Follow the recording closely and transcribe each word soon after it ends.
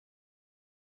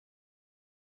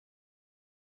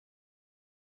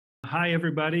Hi,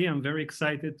 everybody. I'm very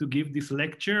excited to give this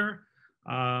lecture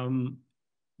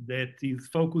that is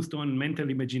focused on mental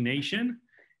imagination.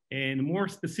 And more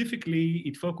specifically,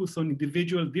 it focused on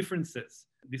individual differences.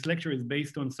 This lecture is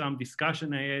based on some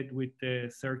discussion I had with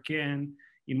Sir Ken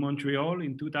in Montreal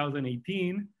in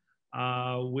 2018,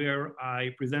 where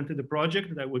I presented a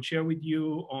project that I will share with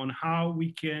you on how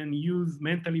we can use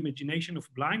mental imagination of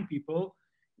blind people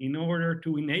in order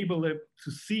to enable them to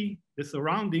see the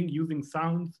surrounding using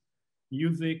sounds,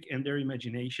 music, and their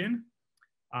imagination.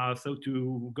 So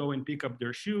to go and pick up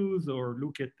their shoes or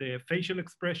look at the facial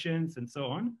expressions and so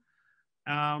on.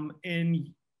 And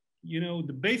you know,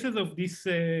 the basis of these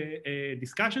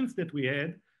discussions that we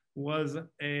had was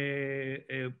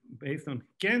based on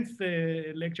Ken's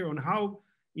lecture on how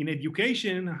in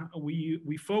education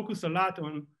we focus a lot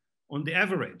on the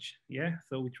average, yeah?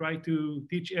 So we try to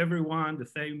teach everyone the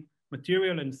same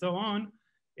material and so on,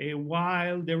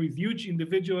 while there is huge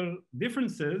individual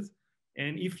differences.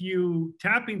 And if you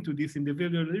tap into these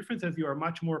individual differences, you are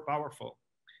much more powerful.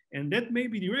 And that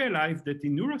made me realize that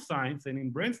in neuroscience and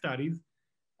in brain studies,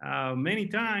 many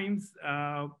times,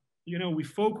 you know, we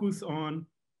focus on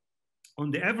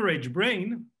the average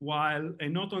brain while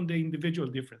not on the individual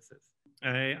differences.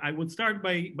 I would start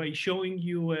by showing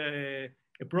you a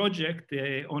project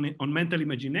on mental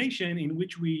imagination in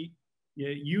which we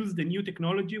used a new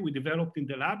technology we developed in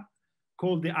the lab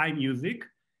called the iMusic.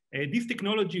 This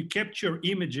technology captures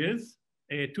images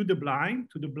to the blind.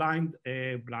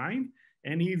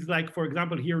 And he's like, for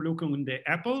example, here looking on the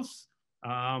apples.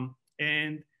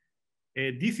 And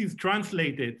this is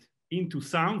translated into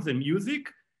sounds and music,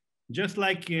 just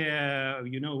like,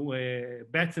 you know,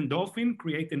 bats and dolphins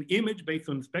create an image based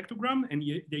on spectrogram, and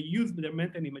they use their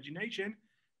mental imagination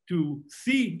to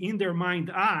see in their mind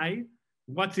eye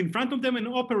what's in front of them and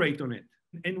operate on it.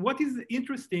 And what is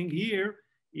interesting here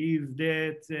is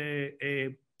that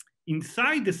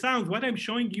inside the sounds, what I'm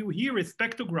showing you here is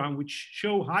spectrogram, which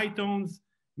show high tones,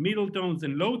 middle tones,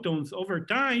 and low tones over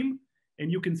time.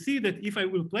 And you can see that if I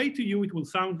will play to you, it will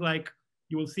sound like,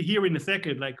 you will see here in a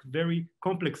second, like very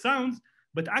complex sounds.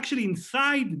 But actually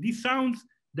inside these sounds,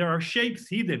 there are shapes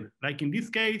hidden. Like in this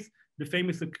case, the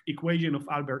famous equation of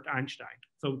Albert Einstein.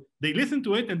 So they listen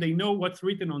to it and they know what's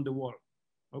written on the wall,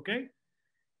 okay?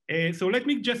 So let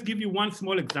me just give you one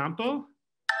small example.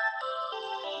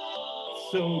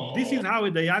 So this is how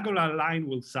a diagonal line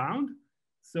will sound.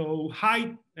 So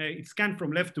height, it's scanned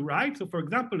from left to right. So for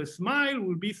example, a smile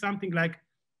will be something like,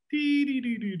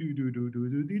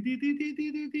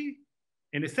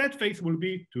 and a sad face will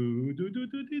be,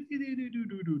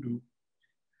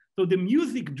 so the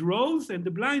music draws and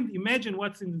the blind imagine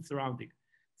what's in the surrounding.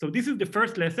 So this is the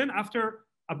first lesson. After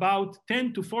about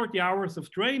 10 to 40 hours of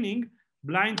training,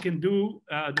 blind can do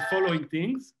the following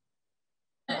things.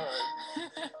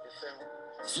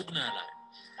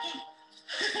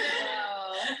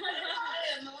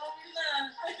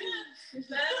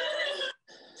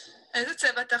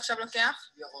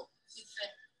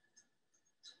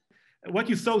 What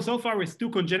you saw so far is two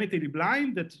congenitally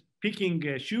blind that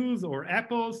picking shoes or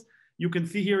apples. You can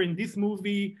see here in this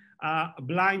movie,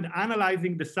 blind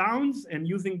analyzing the sounds and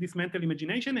using this mental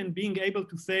imagination and being able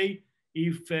to say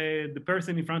if the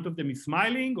person in front of them is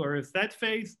smiling or a sad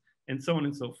face, and so on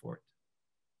and so forth.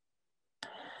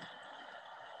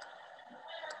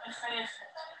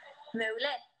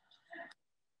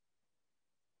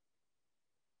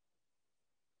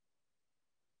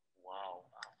 Wow,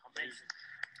 amazing.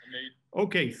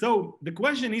 Okay, so the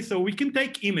question is, so we can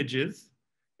take images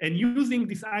and using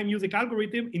this iMusic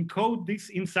algorithm, encode this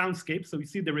in soundscape. So you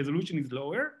see the resolution is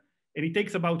lower and it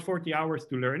takes about 40 hours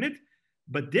to learn it.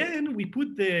 But then we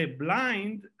put the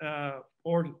blind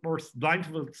or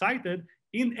blindfold sighted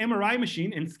in MRI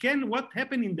machine and scan what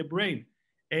happened in the brain.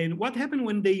 And what happened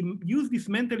when they use this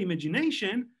mental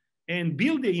imagination and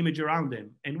build the image around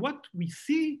them. And what we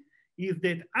see is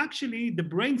that actually the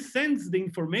brain sends the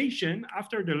information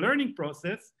after the learning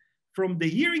process from the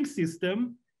hearing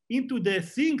system into the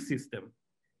seeing system.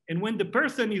 And when the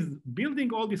person is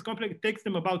building all this complex, it takes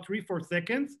them about 3-4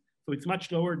 seconds. So it's much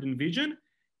slower than vision.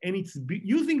 And it's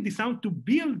using the sound to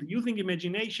build, using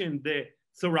imagination, the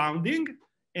surrounding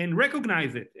and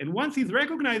recognize it. And once he's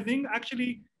recognizing,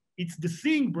 actually, it's the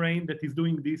seeing brain that is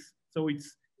doing this. So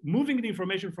it's moving the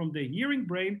information from the hearing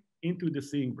brain into the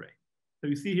seeing brain. So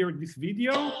you see here this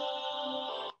video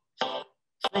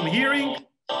from hearing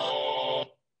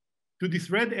to these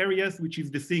red areas, which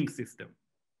is the seeing system.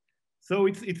 So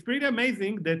it's pretty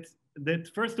amazing that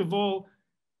first of all,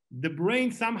 the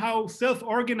brain somehow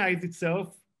self-organizes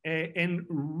itself and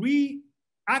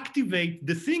reactivate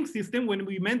the seeing system when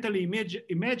we mentally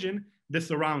imagine the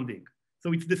surrounding.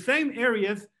 So it's the same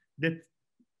areas that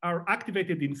are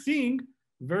activated in seeing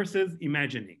versus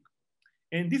imagining.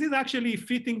 And this is actually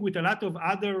fitting with a lot of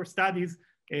other studies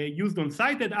used on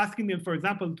sighted, asking them, for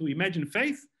example, to imagine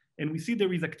face, and we see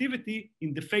there is activity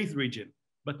in the face region,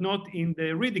 but not in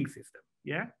the reading system,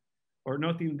 yeah? Or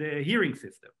not in the hearing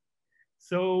system.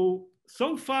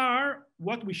 So far,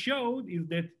 what we showed is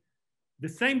that the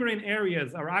same brain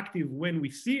areas are active when we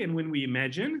see and when we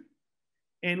imagine,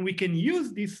 and we can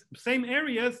use these same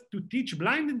areas to teach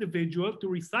blind individuals to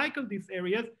recycle these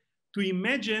areas to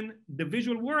imagine the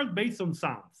visual world based on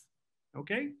sounds,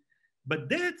 okay? But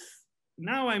that's,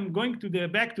 now I'm going to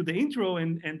back to the intro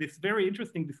and this very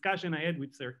interesting discussion I had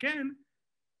with Sir Ken,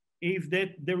 is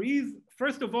that there is,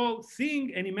 first of all,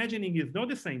 seeing and imagining is not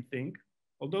the same thing,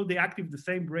 although they active the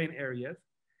same brain areas.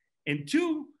 And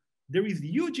two, there is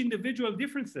huge individual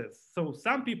differences. So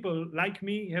some people like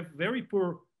me have very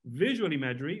poor visual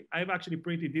imagery. I have actually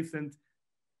pretty decent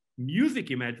music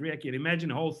imagery. I can imagine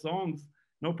whole songs,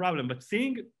 no problem, but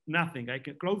seeing, nothing. I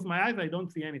can close my eyes, I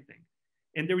don't see anything.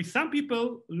 And there is some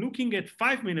people looking at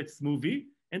 5 minutes movie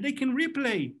and they can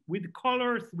replay with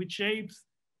colors, with shapes,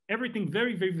 everything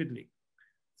very vividly.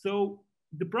 So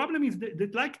the problem is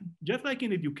that like, just like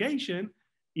in education,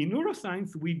 in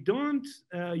neuroscience, we don't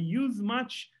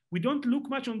we don't look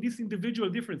much on these individual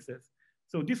differences.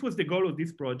 So this was the goal of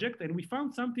this project, and we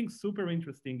found something super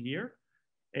interesting here.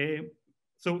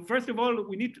 So first of all,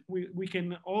 we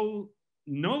can all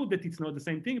know that it's not the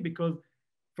same thing because,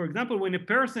 for example, when a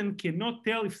person cannot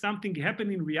tell if something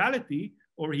happened in reality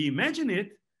or he imagined it,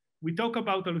 we talk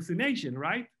about hallucination,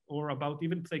 right? Or about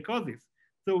even psychosis.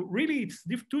 So really it's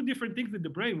two different things in the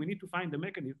brain. We need to find the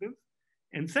mechanisms.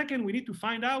 And second, we need to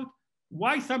find out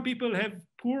why some people have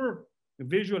poor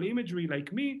visual imagery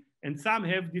like me, and some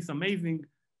have this amazing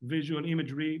visual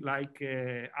imagery like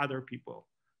other people.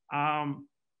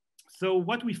 So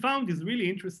what we found is really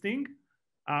interesting.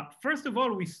 First of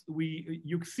all,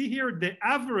 you see here the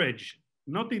average,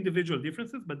 not the individual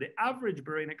differences, but the average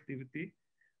brain activity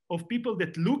of people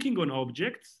that looking on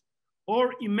objects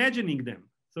or imagining them.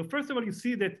 So first of all, you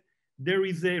see that there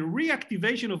is a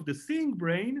reactivation of the seeing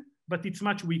brain, but it's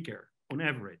much weaker on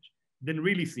average than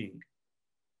really seeing.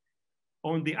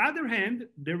 On the other hand,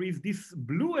 there is these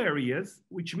blue areas,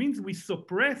 which means we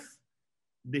suppress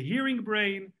the hearing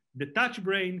brain, the touch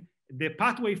brain, the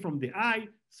pathway from the eye.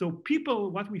 So people,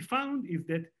 what we found is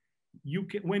that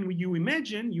when you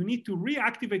imagine, you need to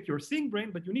reactivate your seeing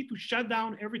brain, but you need to shut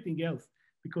down everything else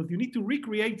because you need to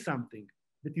recreate something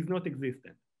that is not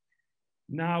existent.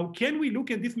 Now, can we look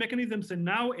at these mechanisms and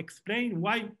now explain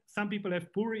why some people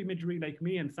have poor imagery like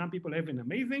me and some people have an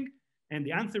amazing? And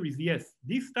the answer is yes.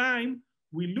 This time,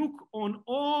 we look on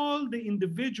all the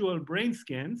individual brain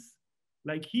scans,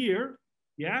 like here,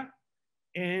 yeah?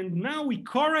 And now we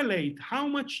correlate how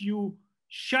much you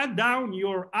shut down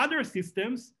your other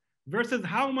systems versus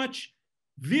how much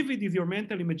vivid is your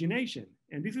mental imagination.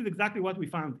 And this is exactly what we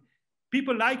found.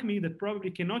 People like me that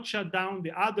probably cannot shut down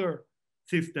the other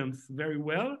systems very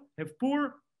well have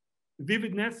poor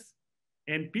vividness,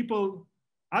 and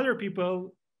other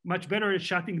people much better at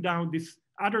shutting down these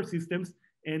other systems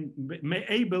and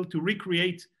able to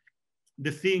recreate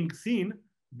the seeing scene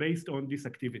based on this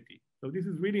activity. So this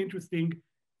is really interesting.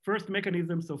 First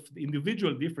mechanisms of the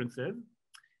individual differences.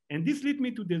 And this led me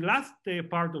to the last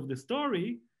part of the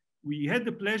story. We had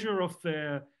the pleasure of,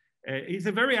 it's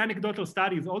a very anecdotal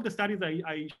studies. All the studies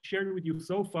I shared with you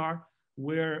so far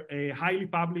were highly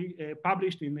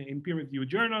published in peer-reviewed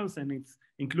journals, and it's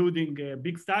including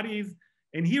big studies.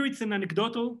 And here it's an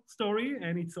anecdotal story,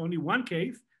 and it's only one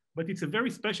case, but it's a very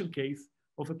special case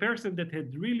of a person that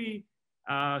had really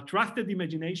trusted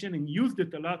imagination and used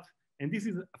it a lot. And this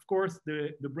is, of course,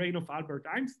 the brain of Albert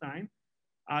Einstein.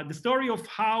 The story of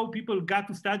how people got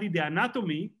to study the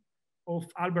anatomy of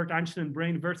Albert Einstein's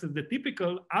brain versus the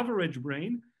typical average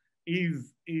brain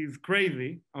is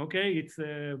crazy, okay?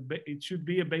 It should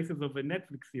be a basis of a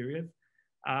Netflix series.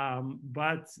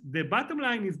 But the bottom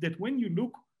line is that when you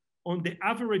look on the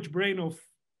average brain of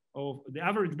the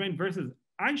average brain versus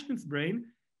Einstein's brain,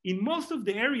 in most of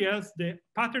the areas, the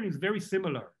pattern is very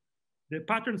similar, the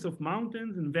patterns of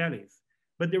mountains and valleys.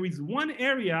 But there is one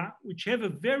area which have a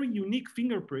very unique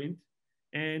fingerprint,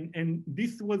 and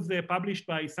this was published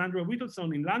by Sandra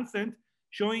Whittleson in Lancet,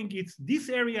 showing this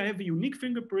area have a unique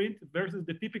fingerprint versus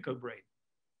the typical brain.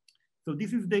 So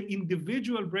this is the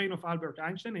individual brain of Albert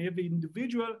Einstein. They have an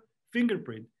individual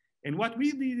fingerprint. And what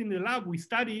we did in the lab, we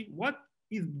study what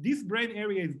is this brain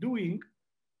area is doing.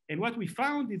 And what we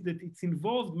found is that it's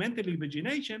involved mental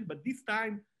imagination, but this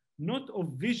time not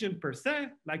of vision per se,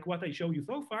 like what I showed you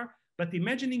so far, but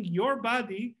imagining your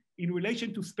body in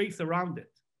relation to space around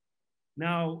it.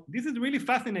 Now, this is really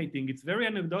fascinating. It's very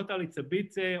anecdotal. It's a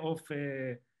bit of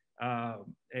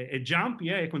a jump,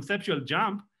 yeah, a conceptual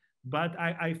jump, but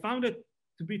I found it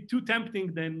to be too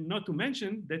tempting than not to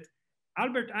mention that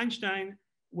Albert Einstein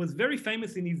was very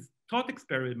famous in his thought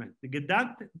experiment, the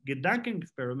Gedanken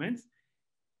experiments.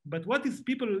 But what is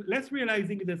people less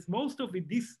realizing is that most of it,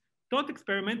 this thought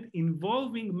experiment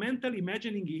involving mental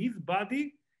imagining his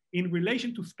body in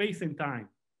relation to space and time.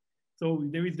 So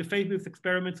there is the famous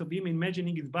experiments of him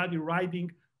imagining his body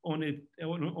riding on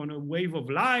a wave of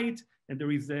light. And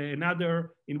there is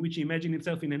another in which he imagined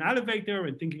himself in an elevator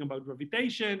and thinking about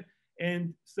gravitation.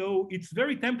 And so it's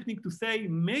very tempting to say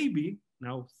maybe,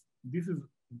 now this is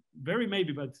very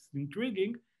maybe, but it's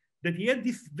intriguing, that he had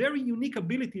this very unique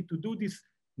ability to do this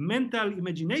mental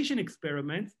imagination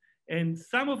experiments. And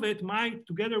some of it might,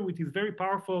 together with his very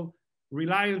powerful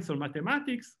reliance on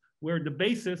mathematics, were the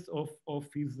basis of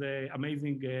his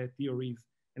amazing theories,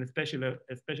 and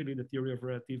especially the theory of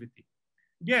relativity.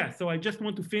 Yeah, so I just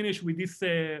want to finish with this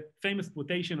famous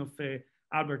quotation of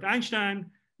Albert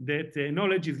Einstein, that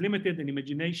knowledge is limited and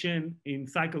imagination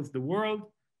encircles the world.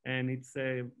 And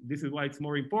this is why it's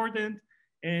more important.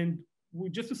 And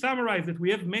just to summarize that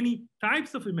we have many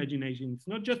types of imagination. It's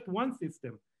not just one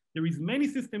system. There is many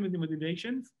systems of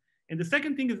imaginations. And the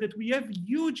second thing is that we have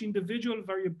huge individual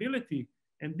variability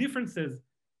and differences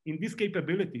in these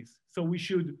capabilities. So we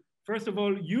should, first of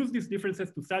all, use these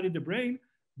differences to study the brain,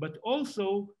 but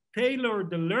also tailor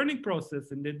the learning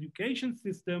process and the education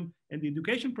system and the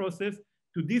education process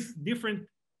to these different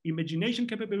imagination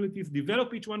capabilities,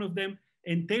 develop each one of them,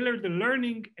 and tailor the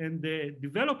learning and the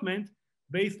development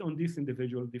based on these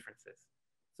individual differences.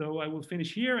 So I will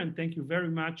finish here, and thank you very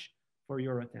much for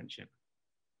your attention.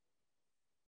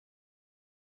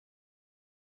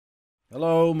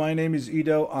 Hello, my name is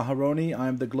Ido Aharoni.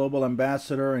 I'm the global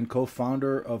ambassador and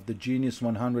co-founder of the Genius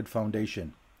 100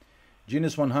 Foundation.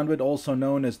 Genius 100, also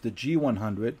known as the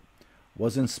G100,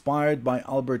 was inspired by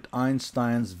Albert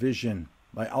Einstein's vision,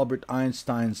 by Albert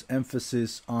Einstein's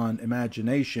emphasis on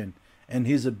imagination and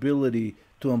his ability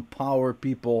to empower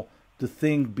people to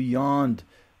think beyond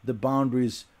the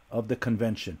boundaries of the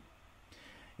convention.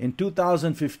 In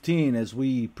 2015, as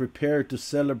we prepare to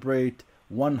celebrate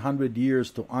 100 years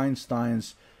to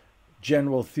Einstein's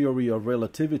general theory of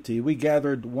relativity, we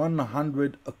gathered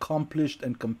 100 accomplished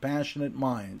and compassionate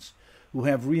minds who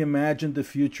have reimagined the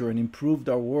future and improved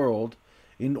our world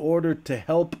in order to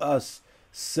help us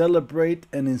celebrate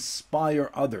and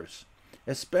inspire others,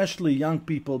 especially young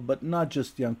people, but not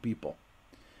just young people.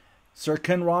 Sir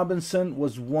Ken Robinson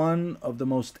was one of the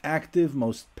most active,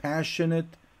 most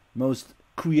passionate, most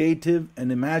creative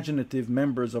and imaginative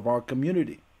members of our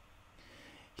community.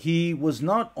 He was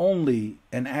not only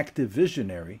an active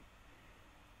visionary,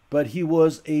 but he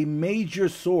was a major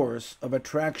source of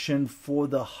attraction for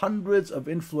the hundreds of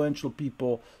influential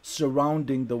people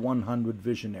surrounding the 100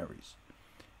 visionaries.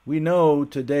 We know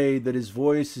today that his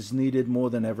voice is needed more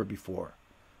than ever before.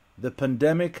 The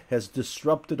pandemic has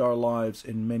disrupted our lives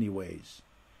in many ways.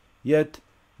 Yet,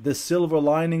 the silver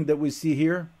lining that we see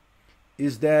here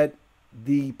is that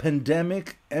the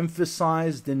pandemic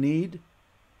emphasized the need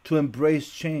to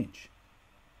embrace change.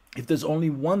 If there's only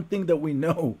one thing that we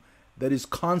know that is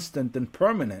constant and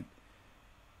permanent,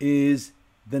 is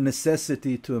the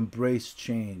necessity to embrace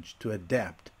change, to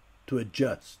adapt, to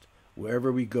adjust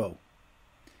wherever we go.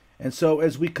 And so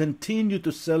as we continue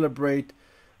to celebrate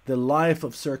the life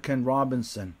of Sir Ken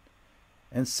Robinson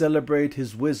and celebrate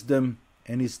his wisdom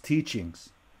and his teachings,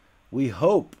 we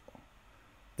hope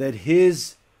that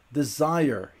his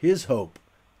desire, his hope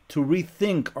to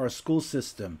rethink our school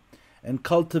system and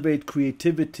cultivate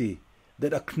creativity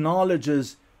that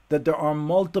acknowledges that there are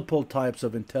multiple types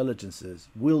of intelligences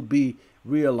will be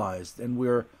realized, and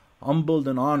we're humbled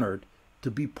and honored to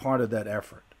be part of that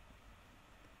effort.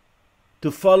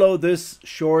 To follow this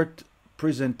short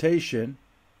presentation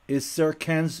is Sir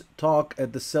Ken's talk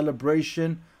at the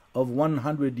celebration of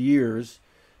 100 years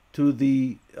to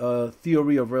the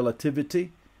theory of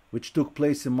relativity, which took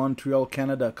place in Montreal,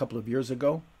 Canada a couple of years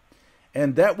ago.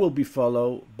 And that will be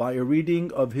followed by a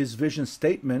reading of his vision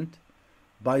statement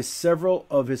by several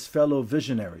of his fellow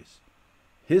visionaries.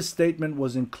 His statement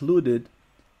was included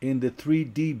in the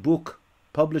 3D book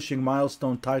publishing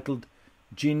milestone titled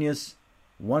Genius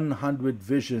 100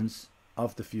 Visions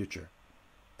of the Future.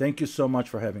 Thank you so much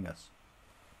for having us.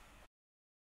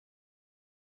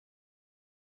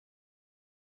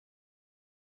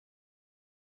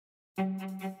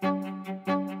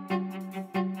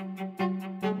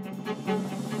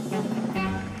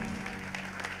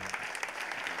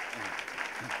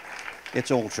 It's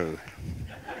all true.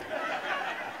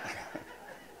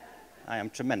 I am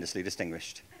tremendously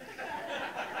distinguished.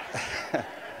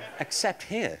 Except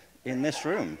here, in this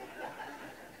room.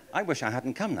 I wish I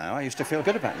hadn't come now. I used to feel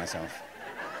good about myself.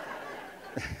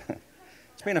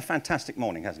 It's been a fantastic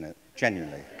morning, hasn't it?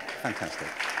 Genuinely. Fantastic.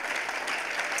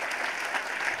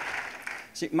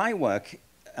 See, my work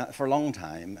for a long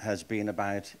time has been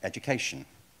about education.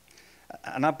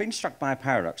 And I've been struck by a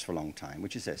paradox for a long time,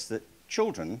 which is this, that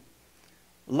children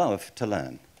love to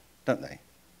learn, don't they?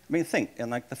 I mean, think, in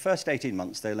like the first 18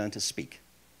 months, they learn to speak.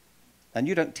 And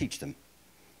you don't teach them.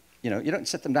 You know, you don't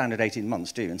sit them down at 18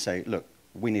 months, do you, and say, look,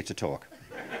 we need to talk.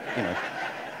 You know.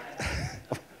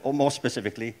 Or more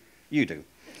specifically, you do.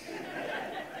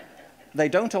 They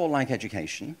don't all like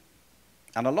education,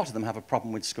 and a lot of them have a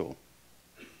problem with school.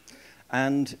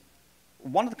 And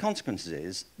one of the consequences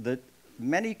is that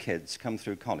many kids come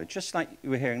through college, just like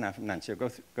we're hearing now from Nancy, or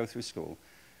go through school,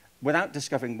 without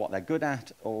discovering what they're good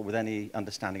at or with any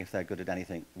understanding if they're good at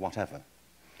anything, whatever.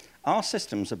 Our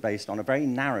systems are based on a very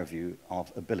narrow view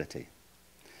of ability.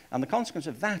 And the consequence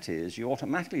of that is you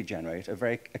automatically generate a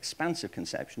very expansive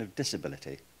conception of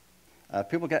disability.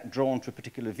 People get drawn to a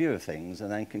particular view of things and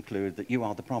then conclude that you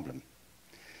are the problem.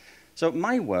 So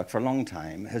my work for a long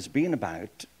time has been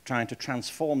about trying to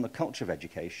transform the culture of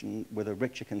education with a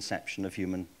richer conception of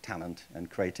human talent and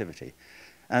creativity.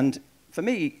 And for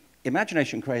me,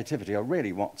 imagination and creativity are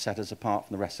really what set us apart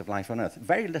from the rest of life on Earth.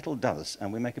 Very little does,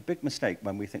 and we make a big mistake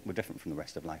when we think we're different from the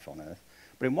rest of life on Earth.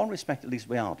 But in one respect, at least,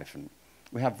 we are different.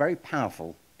 We have very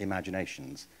powerful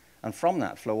imaginations, and from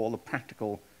that flow all the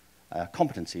practical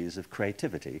competencies of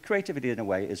creativity. Creativity, in a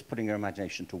way, is putting your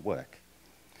imagination to work.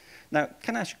 Now,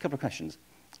 can I ask you a couple of questions?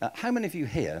 How many of you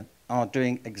here are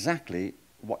doing exactly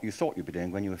what you thought you'd be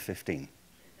doing when you were 15?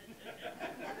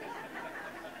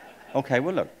 Okay,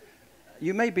 well, look,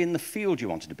 you may be in the field you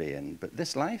wanted to be in, but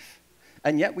this life?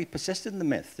 And yet we persisted in the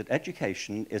myth that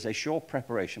education is a sure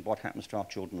preparation for what happens to our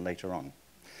children later on.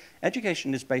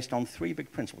 Education is based on three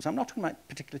big principles. I'm not talking about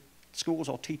particular schools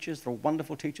or teachers. They're all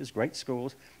wonderful teachers, great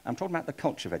schools. I'm talking about the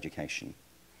culture of education.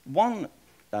 One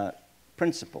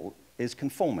principle is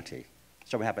conformity.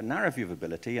 So we have a narrow view of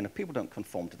ability, and if people don't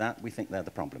conform to that, we think they're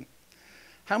the problem.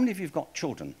 How many of you have got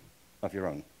children of your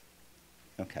own?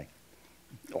 Okay.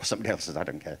 Or somebody else's, I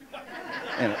don't care.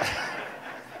 You know.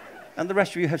 And the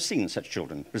rest of you have seen such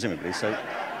children, presumably. So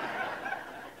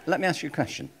let me ask you a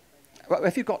question. Well,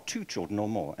 if you've got 2 children or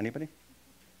more, anybody?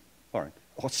 All right.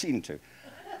 Or seen 2.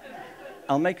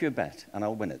 I'll make you a bet, and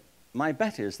I'll win it. My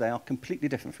bet is they are completely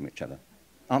different from each other.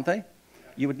 Aren't they?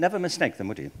 You would never mistake them,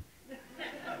 would you?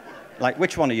 Like,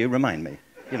 which one of you? Remind me.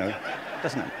 You know,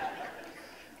 doesn't it?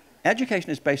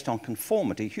 Education is based on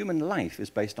conformity. Human life is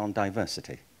based on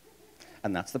diversity.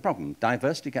 And that's the problem.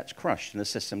 Diversity gets crushed in a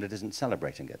system that isn't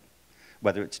celebrating it,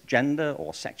 whether it's gender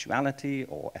or sexuality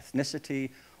or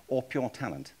ethnicity or pure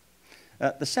talent.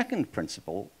 The second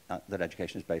principle that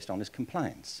education is based on is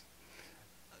compliance.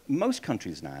 Most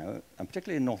countries now, and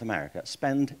particularly in North America,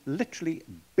 spend literally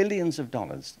billions of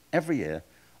dollars every year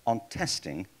on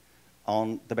testing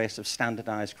on the basis of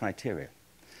standardized criteria.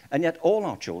 And yet all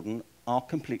our children are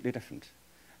completely different.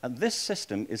 And this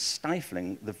system is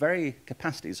stifling the very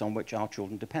capacities on which our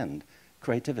children depend,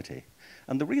 creativity.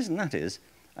 And the reason that is,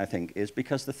 I think, is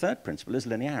because the third principle is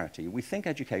linearity. We think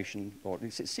education, or at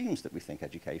least it seems that we think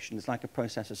education, is like a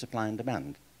process of supply and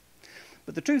demand.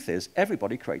 But the truth is,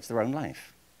 everybody creates their own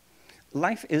life.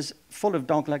 Life is full of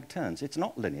dog-leg turns. It's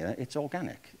not linear, it's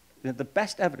organic. The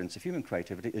best evidence of human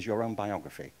creativity is your own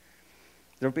biography.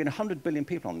 There have been 100 billion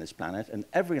people on this planet, and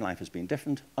every life has been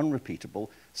different,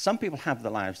 unrepeatable. Some people have the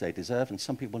lives they deserve, and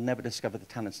some people never discover the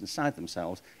talents inside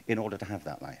themselves in order to have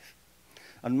that life.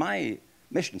 And my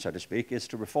mission, so to speak, is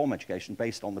to reform education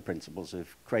based on the principles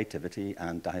of creativity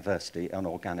and diversity and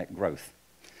organic growth.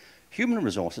 Human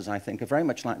resources, I think, are very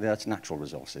much like the Earth's natural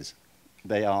resources.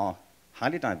 They are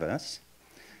highly diverse.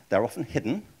 They're often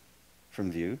hidden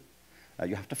from view.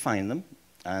 You have to find them,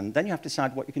 and then you have to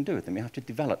decide what you can do with them. You have to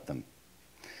develop them.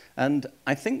 And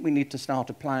I think we need to start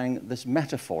applying this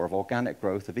metaphor of organic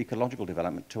growth, of ecological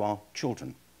development, to our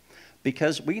children,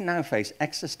 because we now face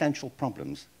existential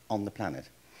problems on the planet.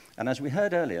 And as we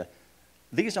heard earlier,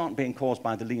 these aren't being caused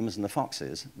by the lemurs and the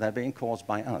foxes, they're being caused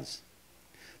by us.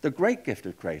 The great gift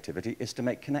of creativity is to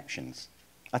make connections.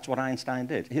 That's what Einstein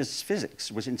did. His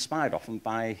physics was inspired often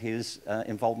by his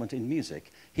involvement in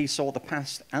music. He saw the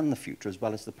past and the future as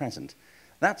well as the present.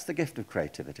 That's the gift of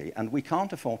creativity, and we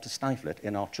can't afford to stifle it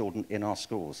in our children, in our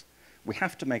schools. We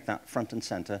have to make that front and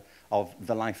center of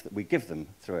the life that we give them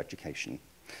through education.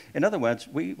 In other words,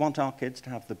 we want our kids to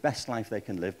have the best life they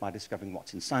can live by discovering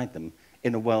what's inside them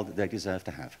in a world that they deserve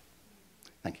to have.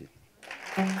 Thank you.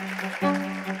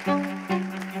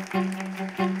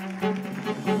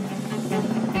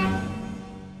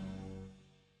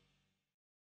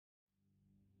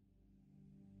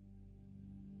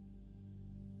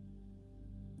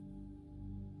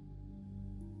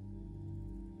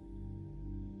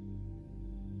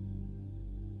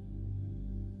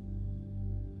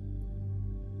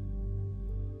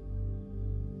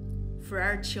 For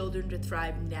our children to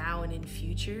thrive now and in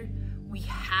future, we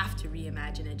have to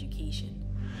reimagine education.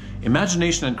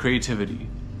 Imagination and creativity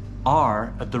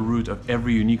are at the root of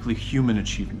every uniquely human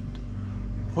achievement.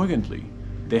 Poignantly,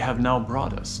 they have now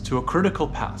brought us to a critical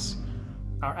pass.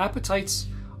 Our appetites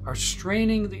are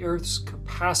straining the Earth's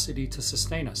capacity to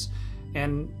sustain us,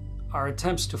 and our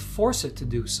attempts to force it to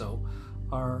do so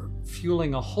are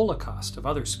fueling a holocaust of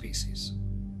other species.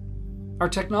 Our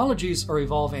technologies are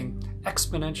evolving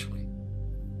exponentially,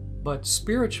 but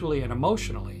spiritually and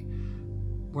emotionally,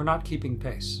 we're not keeping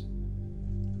pace.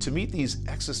 To meet these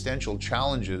existential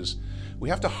challenges, we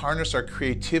have to harness our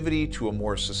creativity to a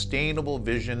more sustainable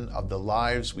vision of the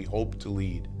lives we hope to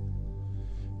lead.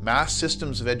 Mass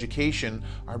systems of education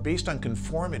are based on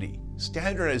conformity,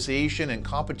 standardization, and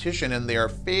competition, and they are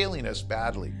failing us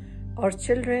badly. Our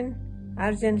children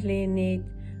urgently need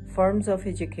forms of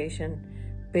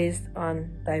education based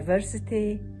on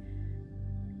diversity,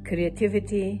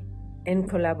 creativity, and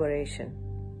collaboration.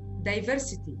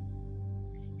 Diversity.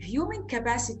 Human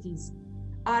capacities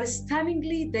are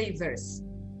stunningly diverse,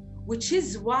 which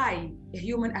is why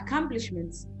human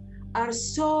accomplishments are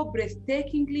so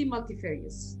breathtakingly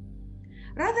multifarious.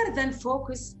 Rather than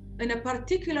focus on a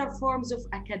particular forms of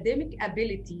academic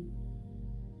ability,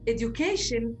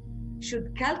 education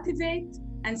should cultivate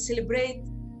and celebrate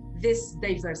this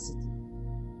diversity.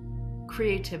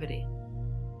 Creativity.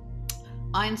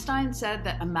 Einstein said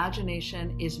that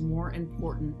imagination is more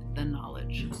important than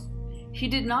knowledge. He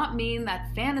did not mean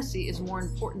that fantasy is more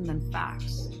important than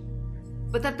facts,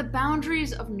 but that the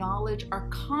boundaries of knowledge are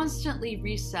constantly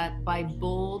reset by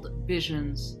bold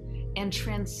visions and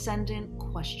transcendent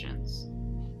questions.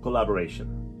 Collaboration.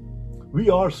 We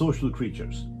are social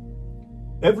creatures.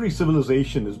 Every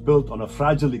civilization is built on a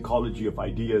fragile ecology of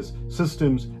ideas,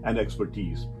 systems, and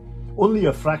expertise, only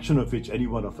a fraction of which any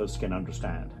one of us can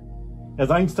understand. As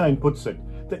Einstein puts it,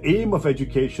 the aim of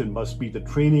education must be the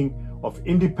training of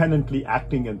independently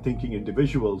acting and thinking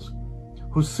individuals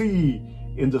who see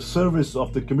in the service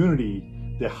of the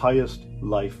community their highest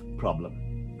life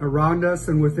problem. Around us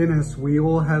and within us, we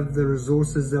all have the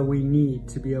resources that we need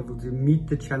to be able to meet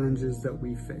the challenges that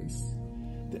we face.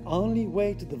 The only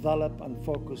way to develop and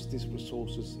focus these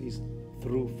resources is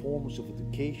through forms of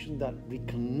education that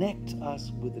reconnect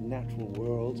us with the natural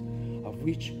world of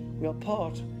which we are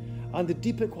part, and the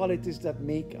deeper qualities that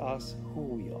make us who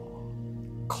we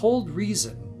are. Cold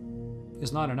reason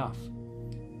is not enough.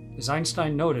 As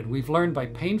Einstein noted, we've learned by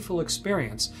painful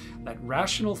experience that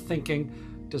rational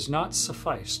thinking does not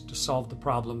suffice to solve the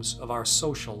problems of our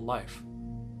social life.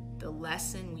 The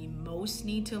lesson we most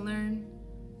need to learn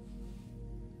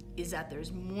is that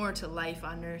there's more to life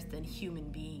on Earth than human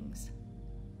beings.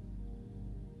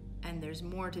 And there's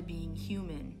more to being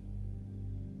human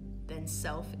than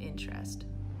self-interest.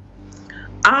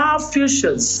 Our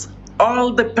futures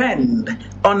all depend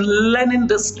on learning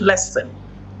this lesson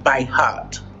by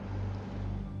heart.